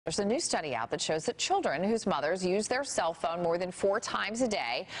There's a new study out that shows that children whose mothers use their cell phone more than 4 times a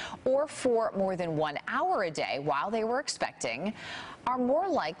day or for more than 1 hour a day while they were expecting are more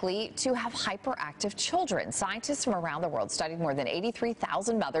likely to have hyperactive children. Scientists from around the world studied more than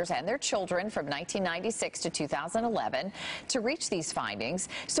 83,000 mothers and their children from 1996 to 2011 to reach these findings.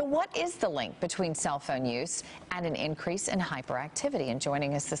 So what is the link between cell phone use and an increase in hyperactivity? And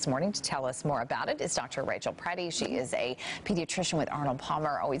joining us this morning to tell us more about it is Dr. Prete. She is a pediatrician with Arnold.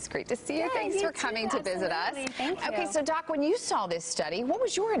 Always great to see you. Yeah, Thanks for coming to visit us. Thank you. Okay, so Doc, when you saw this study, what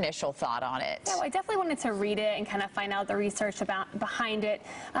was your initial thought on it? Yeah, well, I definitely wanted to read it and kind of find out the research behind it.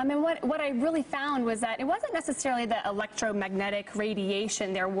 And what I really found was that it wasn't necessarily the electromagnetic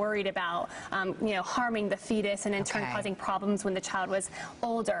radiation they're worried about, harming the fetus and in turn causing problems when the child was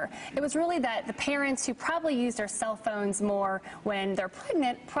older. It was really that the parents who probably use their cell phones more when they're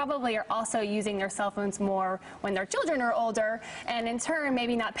pregnant probably are also using their cell phones more when their children are older, and in turn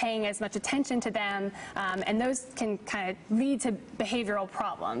maybe not paying as much attention to them, and those can kind of lead to behavioral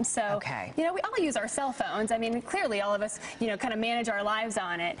problems. So, we all use our cell phones. I mean, clearly all of us, kind of manage our lives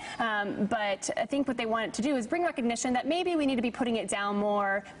on it. But I think what they want to do is bring recognition that maybe we need to be putting it down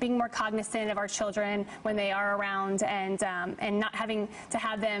more, being more cognizant of our children when they are around, and not having to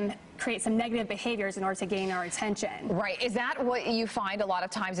have them create some negative behaviors in order to gain our attention. Right. Is that what you find a lot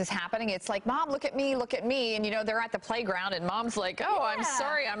of times is happening? It's like, Mom, look at me, and they're at the playground and Mom's like, oh, I'm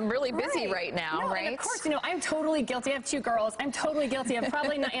sorry, I'm really busy right now, right? And of course, I'm totally guilty. I have 2 girls. I'm totally guilty of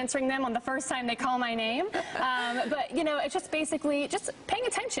probably not answering them on the first time they call my name. But, it's just basically just paying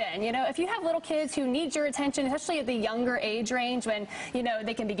attention. If you have little kids who need your attention, especially at the younger age range when,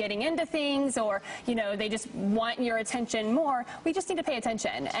 they can be getting into things or, they just want your attention more, we just need to pay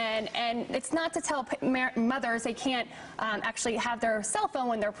attention. And it's not to tell mothers they can't actually have their cell phone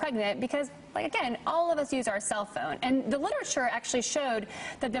when they're pregnant, because, again, all of us use our cell phone. And the literature actually showed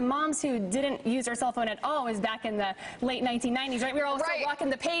that the moms who didn't use their cell phone at all was back in the late 1990s, right? We were all still rocking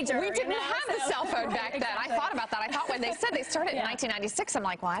the pager. We didn't have the cell phone back then. I thought about that. I thought when they said they started in 1996, I'm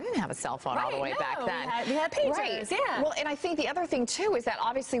like, well, I didn't have a cell phone all the way back then. We had pagers, Well, and I think the other thing, too, is that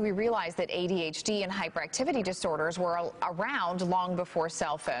obviously we realized that ADHD and hyperactivity disorders were around long before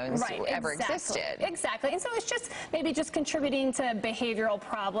cell phones ever existed. Exactly. And so it's just maybe just contributing to behavioral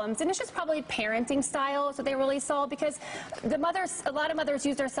problems. And it's just probably parenting styles that they really saw, because a lot of mothers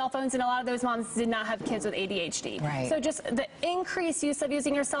use their cell phones, and a lot of those moms did not have kids with ADHD. Right. So just the increased use of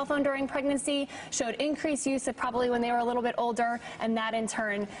using your cell phone during pregnancy showed increased use of probably when they were a little bit older, and that in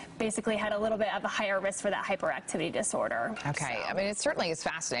turn basically had a little bit of a higher risk for that hyperactivity disorder. Okay. So, I mean, it certainly is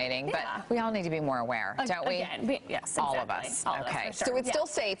fascinating, but we all need to be more aware, don't we? Again, yes, all of us. All of us, for sure. So it's still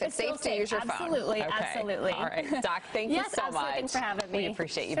safe. It's safe to use your phone. Absolutely. Absolutely. All right. Doc, thank you so much. Thanks for having me. We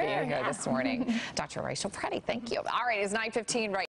appreciate you being here this morning. Dr. Prete, thank you. All right, it's 9:15 right